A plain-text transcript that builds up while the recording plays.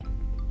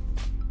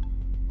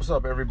What's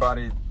up,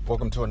 everybody?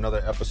 Welcome to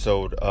another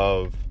episode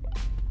of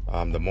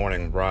The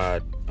Morning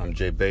Ride. I'm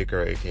Jay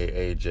Baker,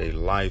 aka Jay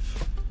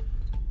Life,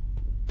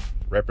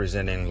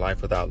 representing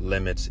Life Without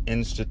Limits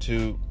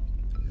Institute.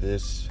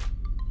 This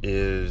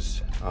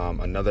is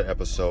another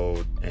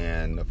episode,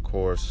 and of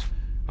course,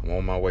 I'm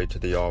on my way to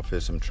the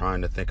office. I'm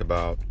trying to think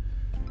about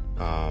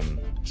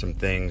some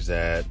things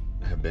that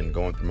have been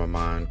going through my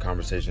mind,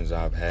 conversations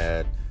I've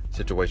had,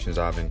 situations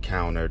I've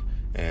encountered,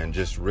 and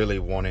just really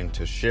wanting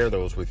to share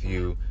those with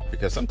you,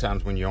 because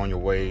sometimes when you're on your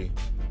way,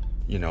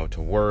 to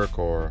work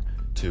or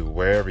to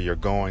wherever you're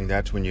going,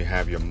 that's when you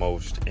have your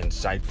most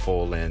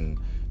insightful and,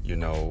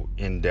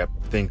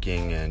 in-depth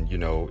thinking. And,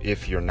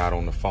 if you're not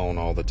on the phone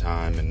all the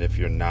time, and if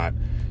you're not,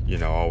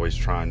 always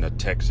trying to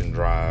text and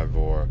drive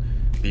or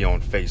be on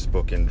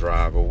Facebook and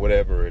drive or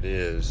whatever it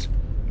is,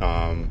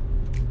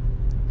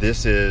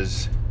 this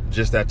is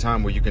just that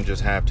time where you can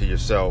just have to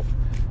yourself.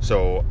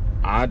 So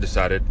I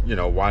decided,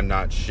 why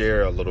not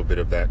share a little bit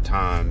of that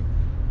time,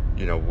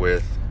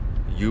 with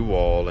you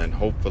all, and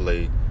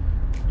hopefully,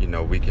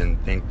 we can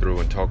think through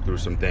and talk through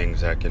some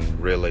things that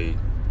can really,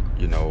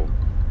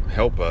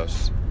 help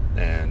us,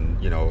 and,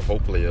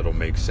 hopefully it'll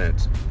make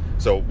sense.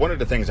 So one of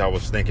the things I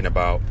was thinking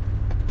about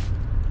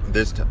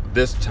this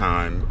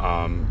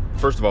time,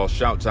 first of all,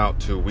 shouts out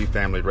to We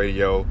Family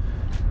Radio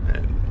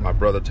and my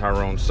brother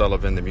Tyrone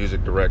Sullivan, the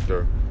music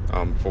director,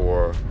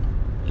 for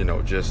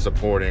just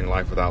supporting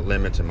Life Without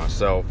Limits and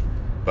myself.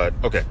 But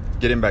okay,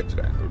 getting back to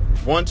that.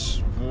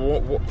 Once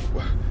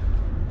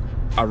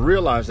I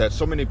realized that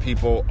so many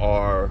people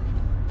are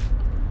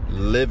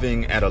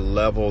living at a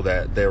level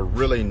that they're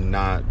really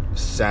not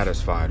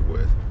satisfied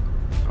with.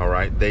 All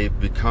right, they've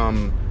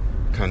become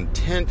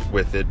content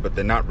with it, but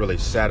they're not really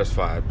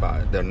satisfied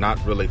by it. They're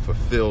not really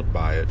fulfilled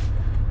by it,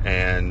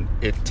 and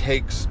it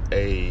takes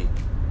a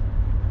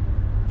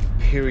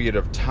period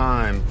of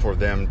time for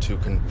them to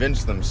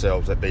convince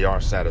themselves that they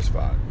are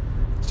satisfied.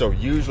 So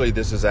usually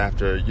this is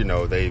after,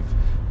 they've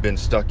been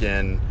stuck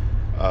in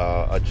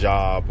a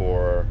job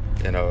or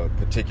in a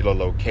particular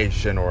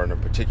location or in a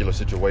particular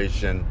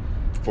situation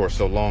for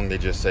so long, they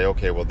just say,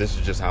 okay, well, this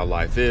is just how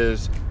life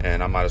is,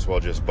 and I might as well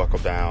just buckle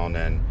down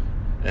and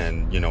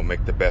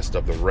make the best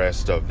of the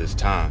rest of this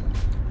time.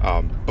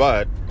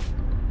 But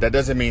that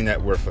doesn't mean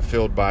that we're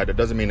fulfilled by it. It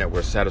doesn't mean that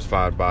we're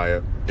satisfied by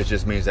it. It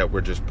just means that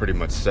we're just pretty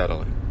much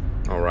settling.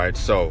 All right.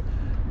 So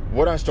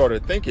what I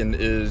started thinking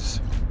is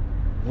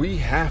we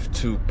have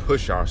to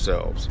push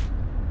ourselves.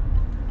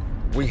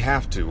 We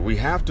have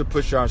to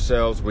push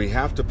ourselves. We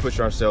have to push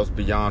ourselves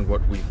beyond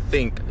what we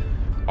think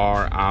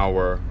are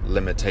our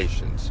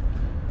limitations,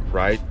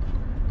 right?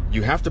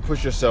 You have to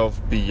push yourself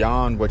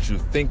beyond what you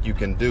think you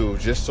can do,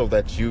 just so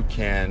that you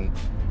can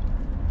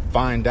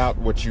find out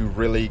what you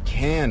really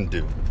can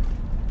do.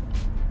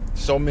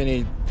 So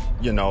many,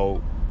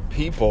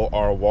 people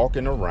are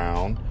walking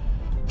around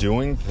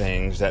doing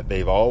things that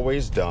they've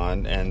always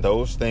done, and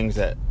those things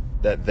that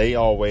they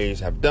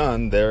always have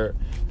done, they're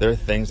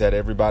things that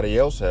everybody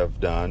else has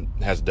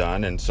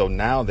done, and so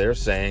now they're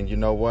saying, you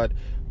know what?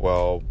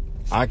 Well,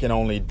 I can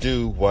only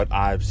do what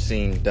I've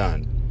seen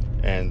done,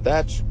 and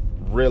that's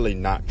really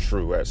not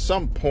true. At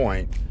some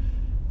point,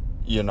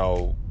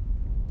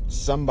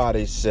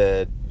 somebody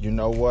said, you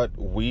know what?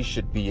 We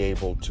should be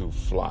able to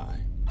fly.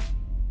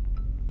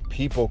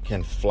 People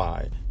can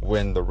fly.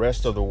 When the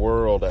rest of the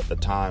world at the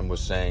time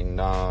was saying,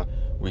 nah,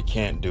 we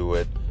can't do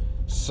it,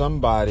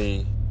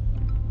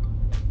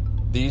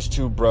 these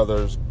two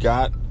brothers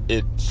got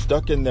it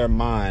stuck in their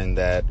mind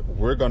that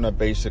we're going to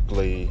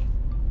basically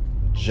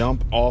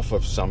jump off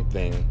of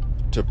something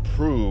to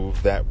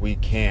prove that we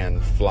can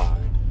fly.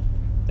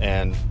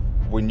 And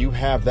when you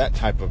have that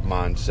type of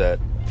mindset,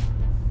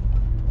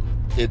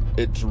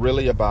 it's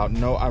really about,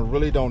 no, I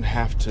really don't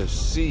have to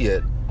see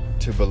it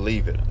to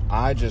believe it.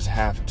 I just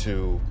have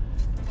to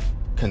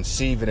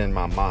conceive it in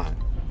my mind.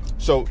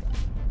 So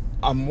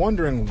I'm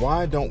wondering,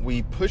 why don't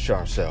we push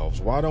ourselves?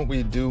 Why don't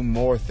we do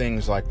more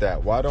things like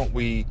that? Why don't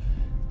we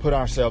put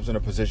ourselves in a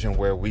position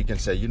where we can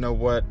say, you know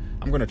what,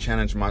 I'm going to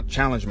challenge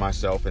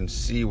myself and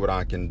see what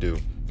I can do.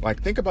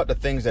 Like, think about the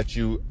things that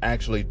you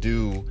actually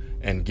do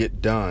and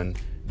get done.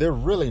 They're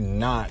really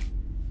not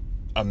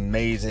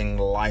amazing,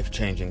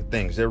 life-changing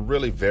things. They're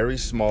really very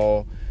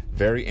small,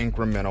 very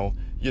incremental,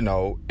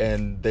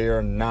 and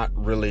they're not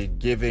really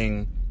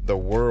giving the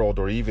world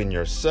or even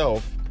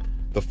yourself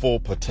the full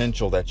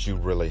potential that you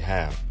really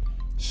have.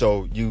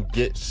 So you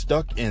get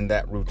stuck in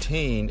that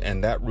routine,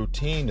 and that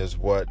routine is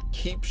what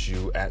keeps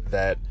you at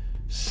that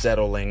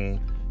settling,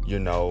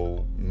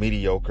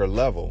 mediocre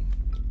level.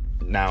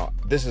 Now,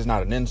 this is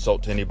not an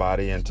insult to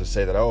anybody, and to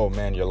say that, oh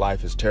man, your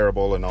life is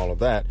terrible and all of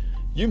that.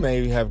 You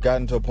may have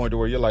gotten to a point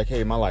where you're like,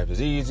 hey, my life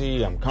is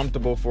easy, I'm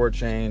comfortable for a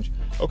change.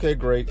 Okay,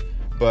 great.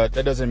 But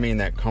that doesn't mean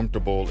that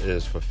comfortable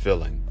is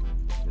fulfilling,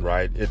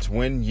 right? It's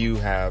when you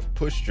have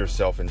pushed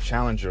yourself and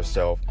challenged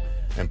yourself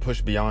and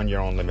pushed beyond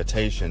your own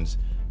limitations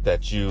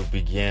that you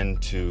begin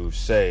to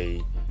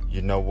say,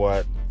 you know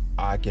what?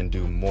 I can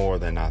do more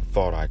than I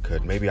thought I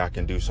could. Maybe I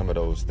can do some of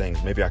those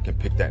things. Maybe I can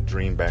pick that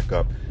dream back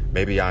up.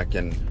 Maybe I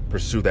can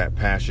pursue that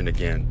passion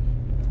again.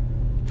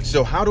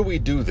 So how do we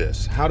do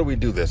this? How do we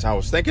do this? I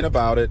was thinking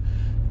about it,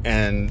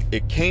 and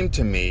it came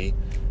to me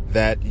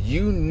that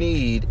you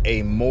need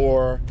a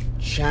more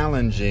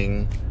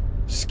challenging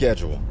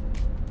schedule.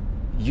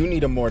 You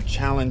need a more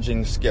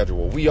challenging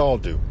schedule. We all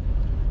do.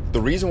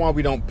 The reason why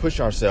we don't push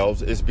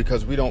ourselves is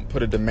because we don't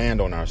put a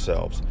demand on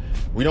ourselves.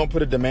 We don't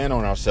put a demand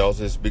on ourselves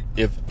is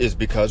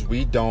because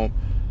we don't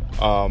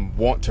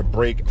want to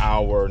break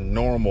our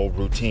normal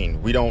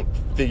routine. We don't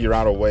figure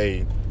out a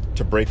way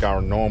to break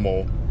our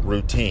normal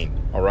routine.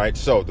 All right.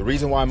 So the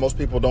reason why most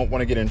people don't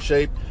want to get in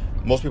shape,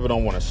 most people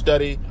don't want to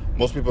study,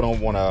 most people don't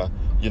want to,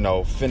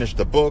 finish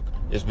the book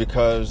is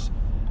because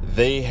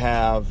they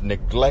have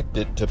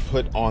neglected to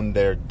put on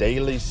their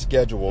daily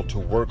schedule to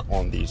work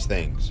on these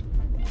things.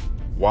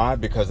 Why?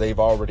 Because they've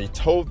already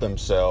told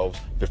themselves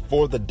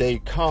before the day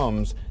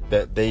comes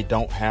that they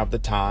don't have the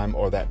time,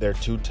 or that they're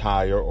too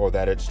tired, or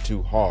that it's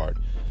too hard.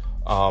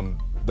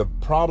 The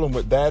problem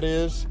with that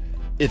is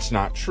it's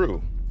not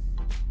true.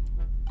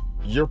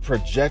 You're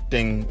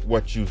projecting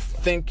what you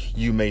think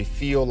you may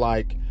feel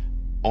like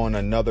on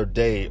another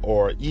day,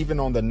 or even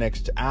on the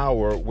next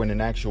hour, when in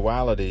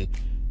actuality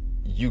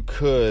you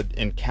could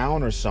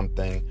encounter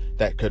something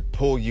that could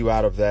pull you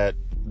out of that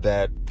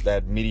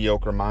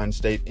mediocre mind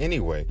state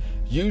anyway.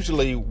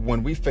 Usually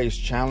when we face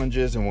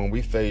challenges and when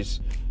we face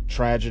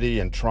tragedy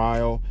and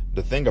trial,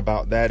 the thing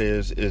about that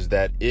is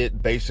that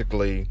it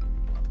basically,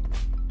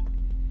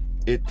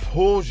 it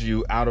pulls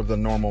you out of the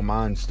normal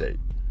mind state.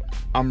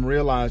 I'm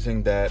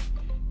realizing that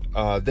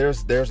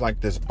there's like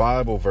this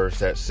Bible verse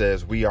that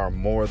says we are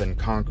more than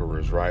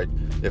conquerors, right?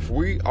 If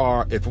we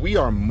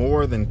are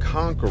more than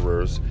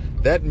conquerors,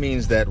 that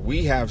means that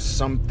we have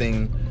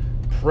something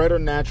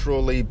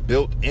preternaturally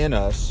built in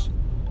us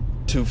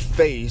to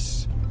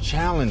face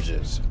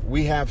challenges.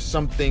 We have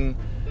something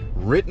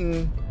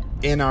written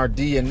in our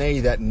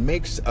DNA that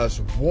makes us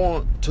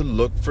want to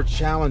look for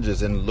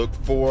challenges and look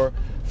for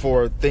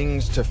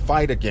things to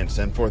fight against,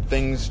 and for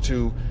things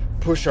to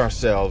push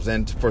ourselves,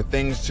 and for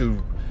things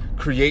to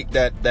create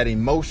that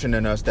emotion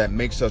in us that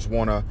makes us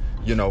want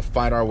to,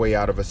 fight our way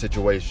out of a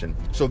situation.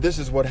 So this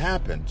is what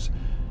happens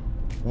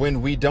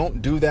when we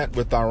don't do that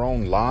with our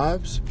own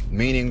lives,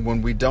 meaning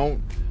when we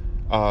don't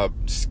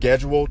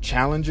schedule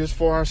challenges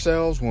for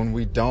ourselves, when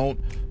we don't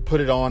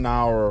put it on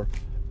our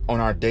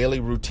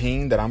daily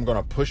routine that I'm going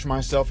to push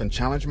myself and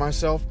challenge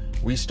myself,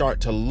 we start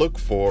to look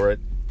for it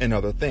in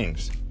other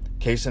things.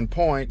 Case in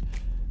point,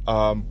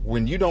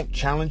 when you don't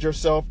challenge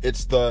yourself,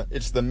 it's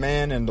the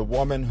man and the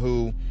woman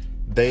who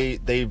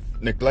they've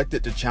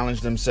neglected to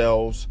challenge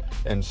themselves,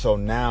 and so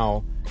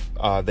now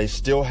they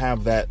still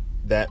have that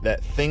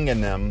thing in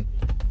them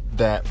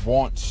that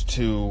wants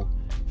to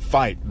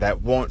fight, that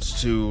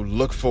wants to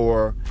look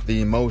for the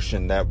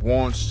emotion, that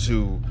wants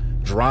to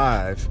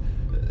drive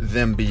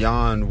them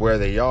beyond where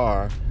they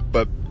are,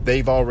 but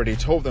they've already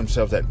told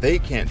themselves that they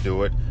can't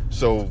do it.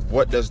 So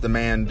what does the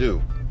man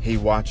do? He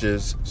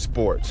watches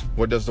sports.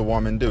 What does the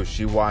woman do?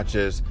 She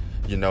watches,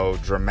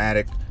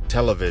 dramatic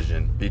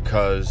television,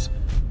 because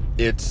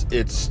it's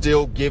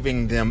still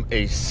giving them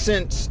a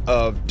sense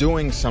of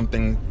doing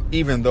something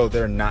even though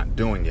they're not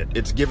doing it.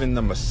 It's giving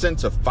them a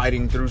sense of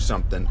fighting through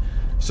something.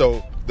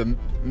 So the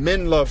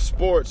men love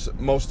sports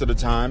most of the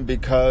time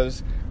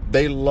because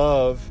they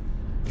love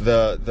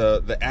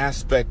the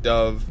aspect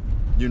of,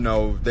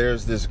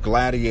 there's this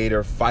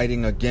gladiator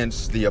fighting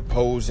against the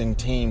opposing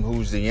team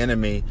who's the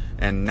enemy,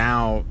 and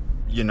now,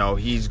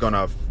 he's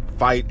gonna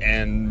fight,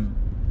 and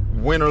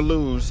win or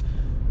lose,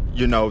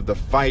 the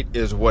fight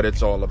is what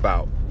it's all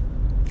about.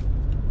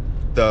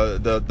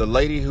 The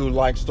lady who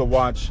likes to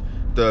watch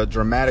the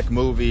dramatic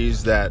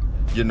movies that,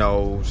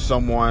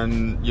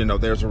 someone,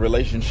 there's a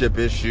relationship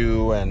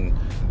issue, and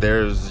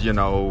there's,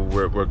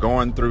 we're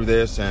going through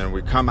this and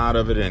we come out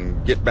of it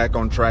and get back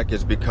on track,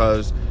 is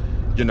because,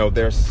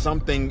 there's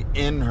something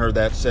in her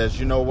that says,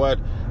 you know what,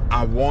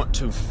 I want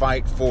to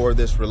fight for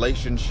this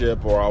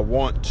relationship, or I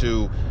want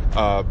to,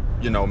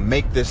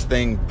 make this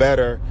thing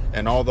better.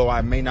 And although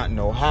I may not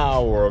know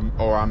how,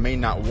 or I may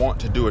not want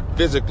to do it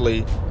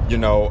physically,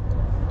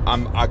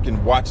 I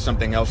can watch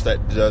something else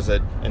that does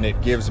it, and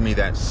it gives me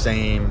that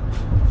same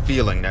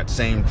feeling, that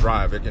same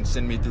drive. It can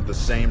send me through the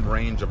same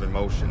range of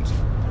emotions.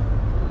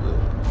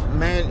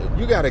 Man,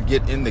 you got to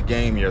get in the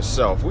game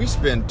yourself. We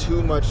spend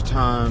too much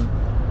time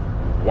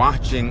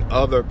watching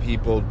other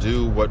people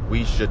do what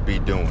we should be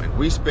doing.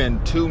 We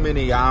spend too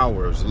many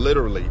hours,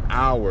 literally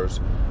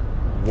hours,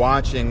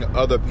 watching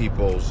other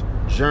people's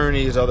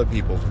journeys, other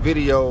people's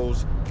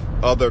videos,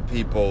 other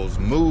people's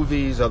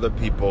movies, other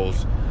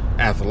people's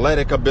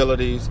athletic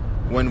abilities,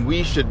 when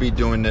we should be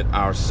doing it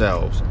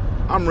ourselves.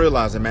 I'm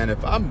realizing, man,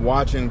 if I'm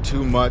watching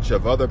too much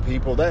of other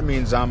people, that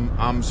means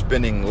I'm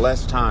spending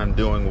less time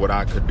doing what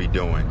I could be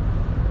doing.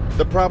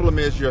 The problem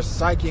is you're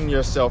psyching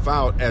yourself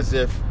out as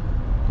if,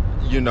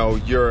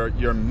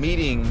 you're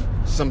meeting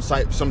some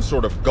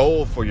sort of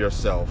goal for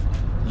yourself.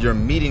 You're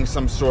meeting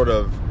some sort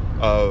of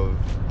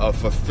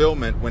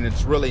fulfillment, when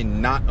it's really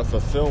not a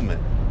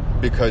fulfillment.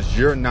 because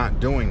you're not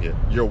doing it.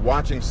 You're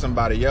watching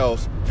somebody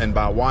else, and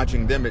by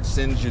watching them, it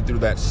sends you through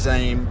that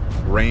same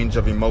range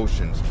of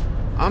emotions.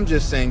 I'm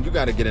just saying you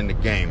got to get in the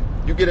game.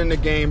 You get in the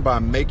game by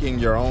making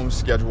your own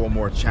schedule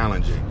more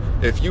challenging.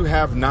 If you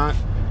have not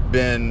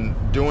been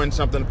doing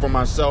something for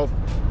myself,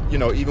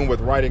 even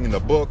with writing in the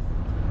book,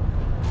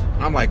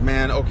 I'm like,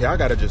 man, okay, I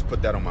got to just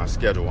put that on my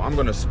schedule. I'm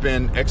going to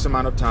spend X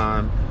amount of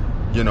time,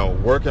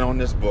 working on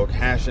this book,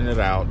 hashing it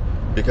out,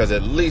 because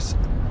at least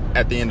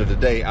at the end of the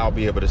day, I'll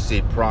be able to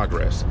see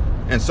progress.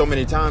 And so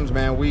many times,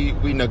 man, we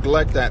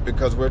neglect that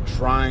because we're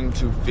trying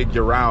to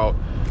figure out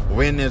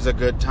when is a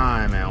good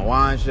time and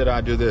why should I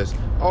do this.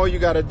 All you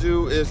got to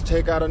do is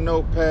take out a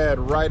notepad,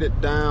 write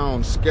it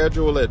down,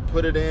 schedule it,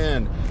 put it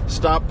in.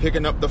 Stop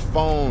picking up the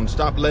phone.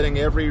 Stop letting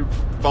every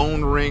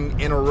phone ring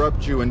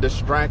interrupt you and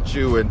distract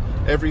you, and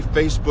every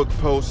Facebook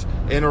post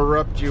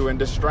interrupt you and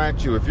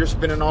distract you. If you're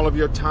spending all of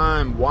your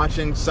time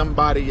watching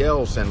somebody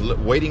else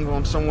and waiting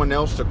on someone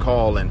else to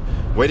call and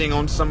waiting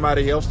on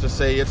somebody else to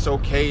say it's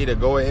okay to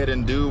go ahead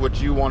and do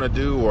what you want to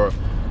do, or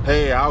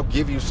hey, I'll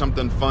give you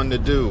something fun to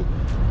do.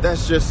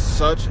 That's just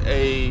such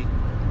a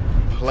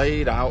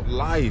played out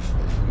life.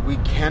 We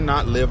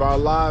cannot live our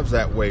lives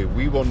that way.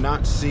 We will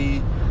not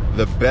see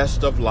the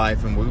best of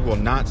life, and we will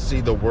not see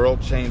the world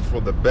change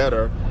for the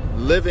better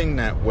living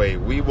that way.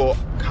 We will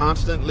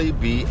constantly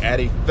be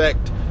at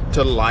effect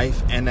to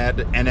life and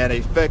at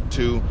effect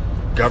to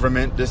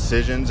government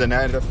decisions and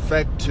at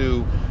effect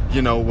to,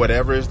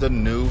 whatever is the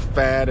new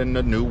fad and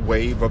the new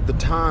wave of the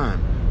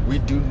time. We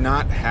do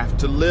not have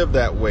to live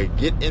that way.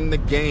 Get in the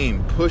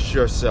game, push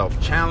yourself,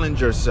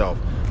 challenge yourself,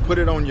 put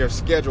it on your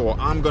schedule.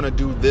 I'm going to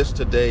do this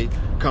today,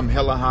 come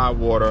hella high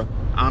water.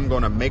 I'm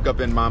going to make up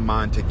in my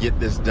mind to get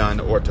this done,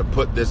 or to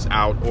put this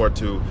out, or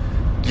to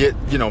get,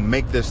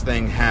 make this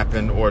thing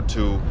happen, or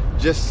to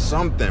just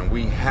something.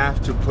 We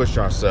have to push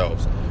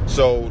ourselves.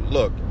 So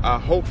look, I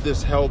hope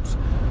this helps.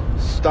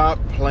 Stop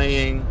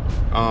playing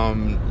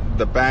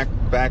the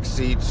back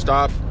seat.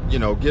 Stop,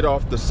 get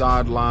off the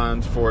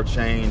sidelines for a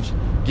change.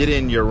 Get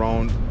in your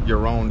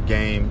own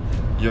game.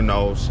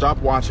 Stop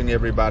watching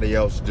everybody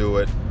else do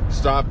it.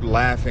 Stop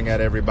laughing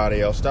at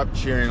everybody else. Stop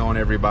cheering on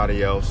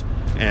everybody else,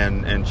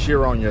 and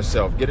cheer on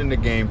yourself. Get in the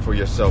game for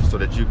yourself so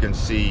that you can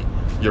see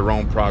your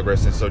own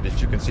progress, and so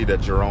that you can see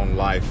that your own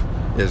life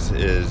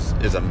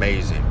is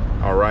amazing.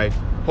 All right.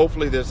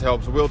 Hopefully this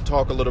helps. We'll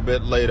talk a little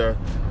bit later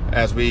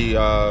as we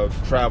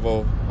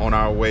travel on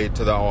our way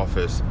to the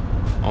office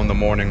on the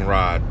morning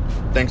ride.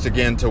 Thanks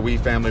again to We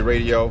Family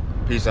Radio.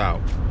 Peace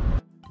out.